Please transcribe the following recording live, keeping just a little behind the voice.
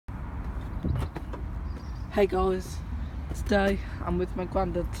Hey guys, today I'm with my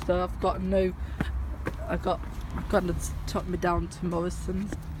granddad. Today my granddad's took me down to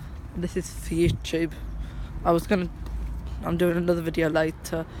Morrison's, and this is for YouTube. I'm doing another video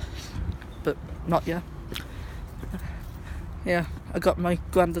later, but not yet. Yeah, I got my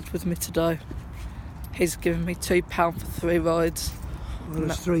granddad with me today. He's giving me £2 for 3 rides. Well,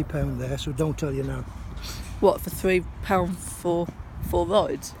 there's £3 there, so don't tell you now. What, for £3 for 4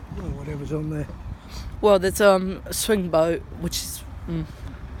 rides? Well, whatever's on there. Well, there's a swing boat, which is Well,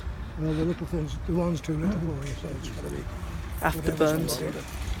 the little things, the one's too little for you, so it's got to be afterburners.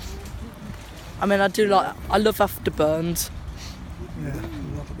 I mean, I love afterburners. Yeah,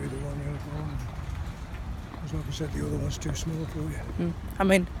 that'll be the one you're for. Because like I said, the other one's too small for you. I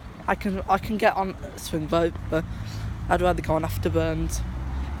mean, I can get on a swing boat, but I'd rather go on afterburners.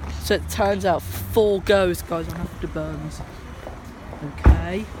 So it turns out 4 goes, guys, on afterburners.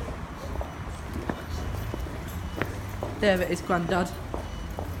 Okay. There it is, Grandad.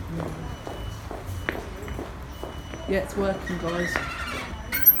 Yeah, it's working, guys.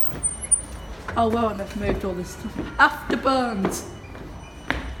 Oh well, and they've moved all this stuff. Afterburners!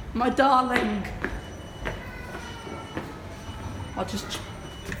 My darling! I'll just...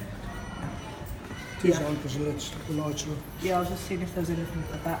 It is on because the lights are up. Yeah, I was just seeing if there's anything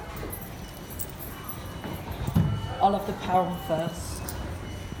at the back. I'll have the power on first.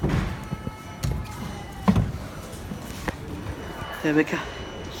 There we go.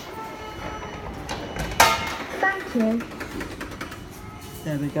 Thank you.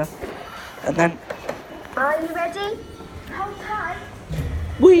 There we go. And then... Are you ready? Hold tight.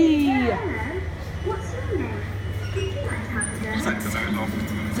 Whee! Hello. What's your name? Would you like to have a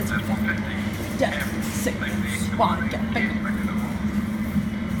Down, 6, 1, get big.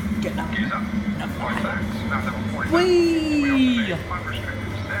 Get up. Whee!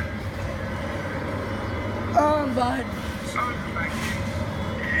 Oh my...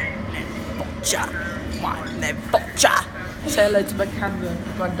 Botcha. Say hello to my camera,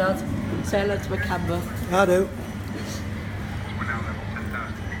 Grandad. Say hello to my camera. I do.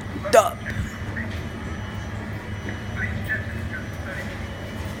 Duh.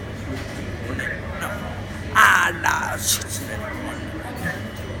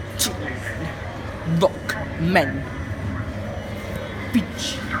 Rock men.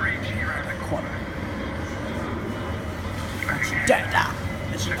 Beach. Corner. Dada.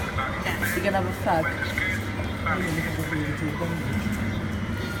 You're gonna have a fag.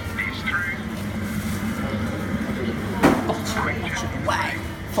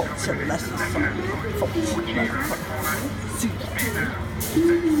 Hope to see you again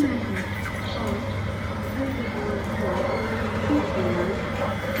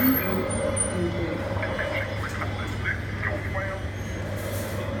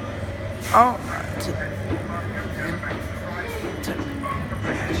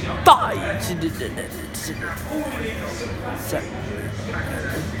soon.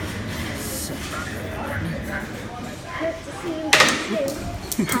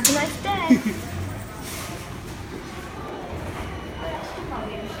 Have a nice day.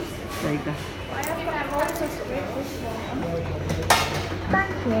 There you go.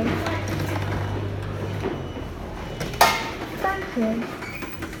 Thank you. Thank you.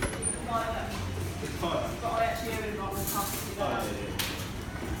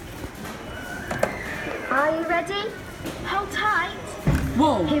 Are you ready? Hold tight.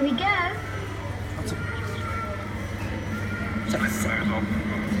 Whoa! Here we go.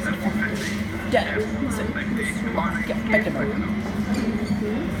 Get bigger.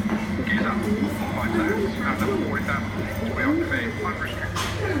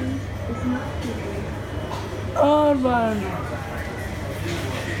 Oh man.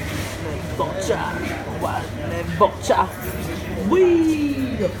 Botcha.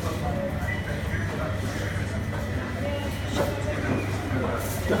 Whee!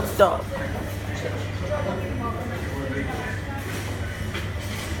 Stop.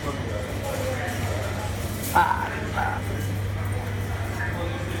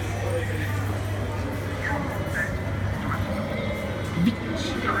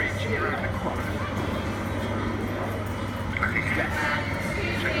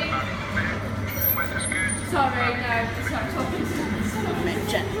 Sorry, no, just not talking to someone.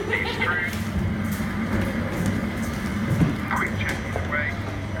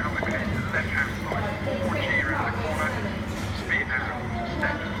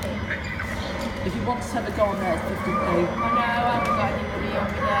 If you want to have a go on there, it's 50p. I know, I haven't got any money on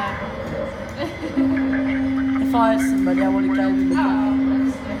me there. If I had some money, I would have gave them the Oh,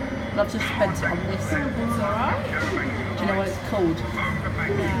 but I've just spent it on this. it's alright. Do you know what it's called?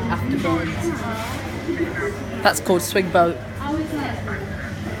 No. afterburns. That's called swing boat.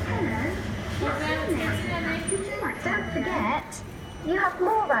 Don't forget, you have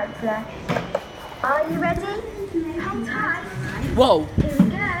more rides left. Are you ready? Hold tight. Whoa! Here we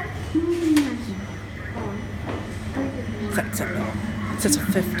go. That's it. It's a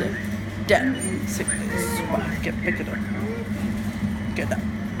 50. Dead. 60. Right, get bigger up. Get that.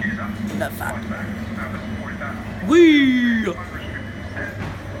 Not fat. Wee!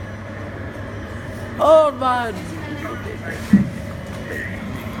 Oh man!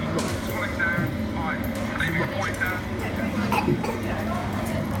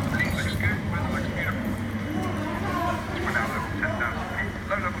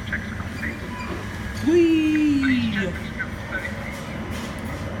 Wee!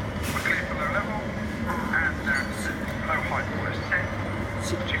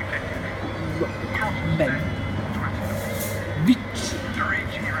 Men. Reach.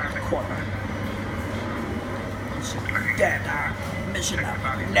 Corner. Dead. Mission up.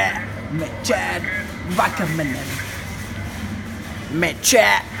 Nah. Me chat. Recommended. Me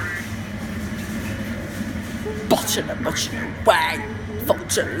chat. Botching away.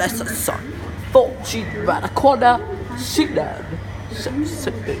 Fortune lesser son. Fortune right a corner. Sit down.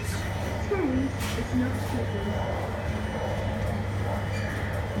 Sit this.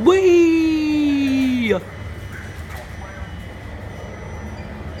 Wee!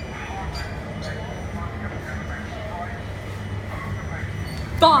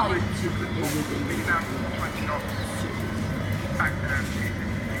 Five.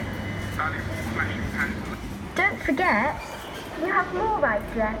 Don't forget, you have more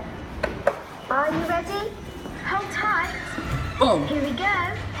rides left. Are you ready? Hold tight. Oh. Here we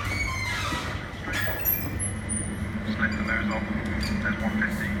go. Slip the nose off. There's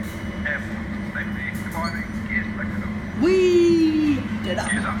 150. Airport. Safety. Climbing. Gears selected off. Wee! Get up.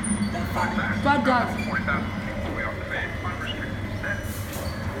 Gears up. Bad dad. 40,000 feet. We are clear. Unrestricted descent.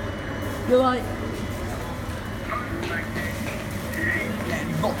 You're right. Thank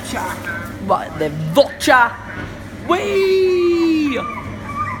you. Vodka. Right, then vodka. Wee!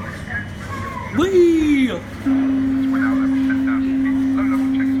 Wee! Without level 10,000 feet. Low level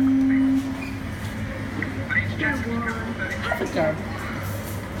checks are complete. Please check the security 30 Okay.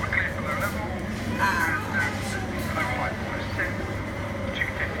 We're clear for low level. And low height was set.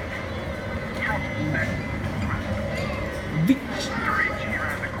 250. Throttle set. 20. Beach. 3G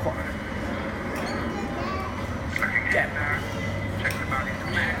around the corner. Looking ahead now. Check the values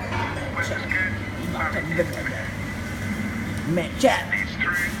of there. Weather's good. Traffic is clear. Me chat. Leads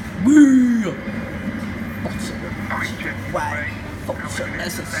through. Wee! Going gently Way. away. Fortune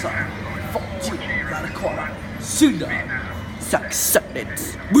necessary. Fortune right a corner. Sooner. Succeeded.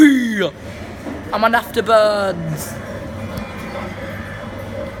 Wee! I'm on afterburners.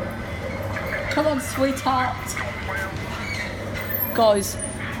 Come on, sweetheart. Guys,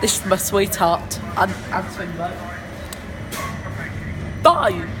 this is my sweetheart. And swing boat.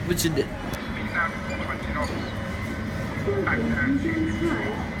 Bye, Richard. Speed now to 20 knots. Back turn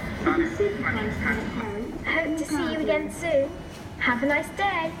 65. Value flashing past. Hope to see you again soon. Have a nice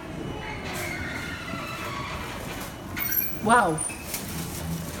day. Wow.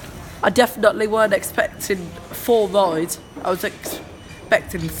 I definitely weren't expecting 4 rides. I was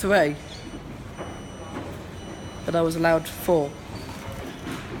expecting 3. But I was allowed 4.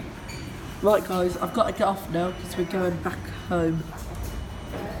 Right guys, I've got to get off now because we're going back home.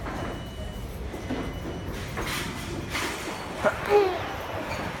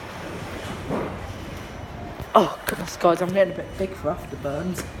 Oh goodness guys, I'm getting a bit big for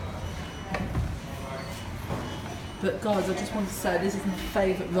afterburns. But guys, I just want to say this is my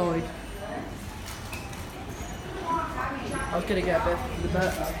favourite ride. I was going to get a bit for the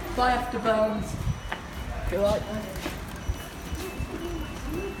boat. Bye afterburns. Feel like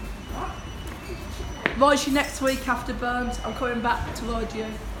ride you next week afterburns. I'm coming back to ride you.